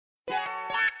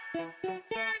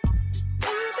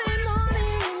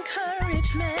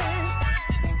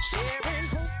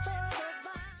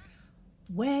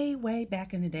Way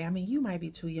back in the day, I mean, you might be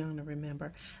too young to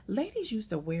remember, ladies used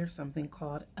to wear something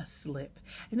called a slip.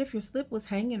 And if your slip was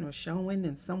hanging or showing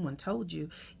and someone told you,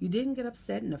 you didn't get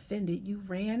upset and offended. You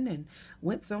ran and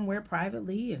went somewhere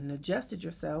privately and adjusted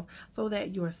yourself so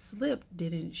that your slip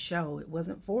didn't show. It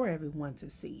wasn't for everyone to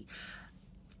see.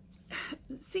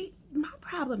 See, my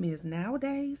problem is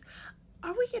nowadays,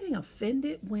 are we getting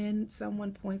offended when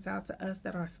someone points out to us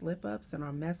that our slip ups and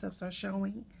our mess ups are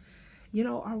showing?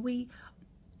 Are we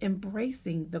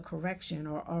embracing the correction,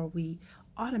 or are we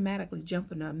automatically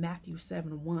jumping to Matthew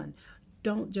 7:1?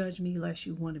 Don't judge me lest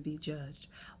you want to be judged.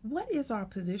 What is our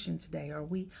position today? Are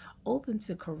we open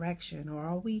to correction, or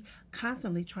are we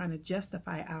constantly trying to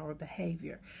justify our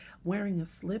behavior? Wearing a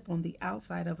slip on the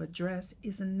outside of a dress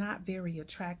is not very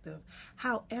attractive.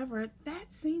 However,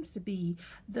 that seems to be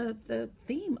the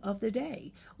theme of the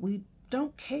day. We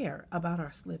don't care about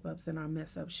our slip ups and our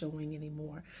mess ups showing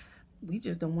anymore. We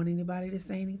just don't want anybody to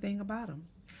say anything about them.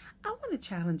 I want to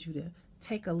challenge you to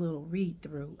take a little read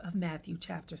through of Matthew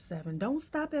chapter 7. Don't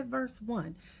stop at verse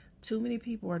 1. Too many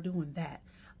people are doing that.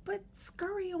 But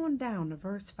scurry on down to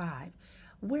verse 5,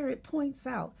 where it points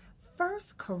out,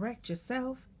 first correct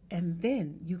yourself and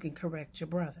then you can correct your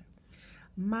brother.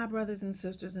 My brothers and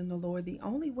sisters in the Lord, the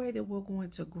only way that we're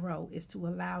going to grow is to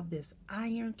allow this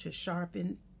iron to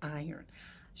sharpen iron.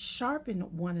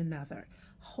 Sharpen one another.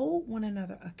 Hold one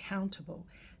another accountable.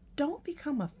 Don't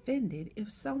become offended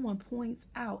if someone points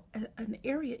out an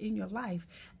area in your life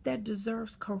that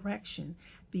deserves correction.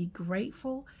 Be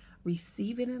grateful,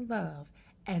 receive it in love,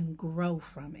 and grow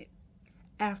from it.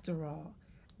 After all,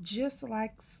 just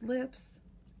like slips,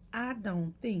 I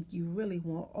don't think you really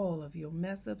want all of your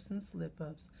mess ups and slip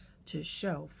ups to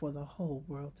show for the whole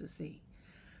world to see.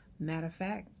 Matter of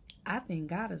fact, I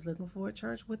think God is looking for a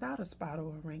church without a spot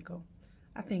or a wrinkle.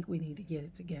 I think we need to get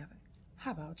it together.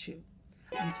 How about you?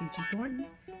 I'm T.G. Thornton,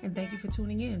 and thank you for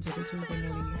tuning in to the Tuesday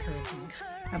Morning Encouragement.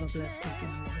 Have a blessed week in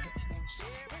the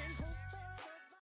Lord.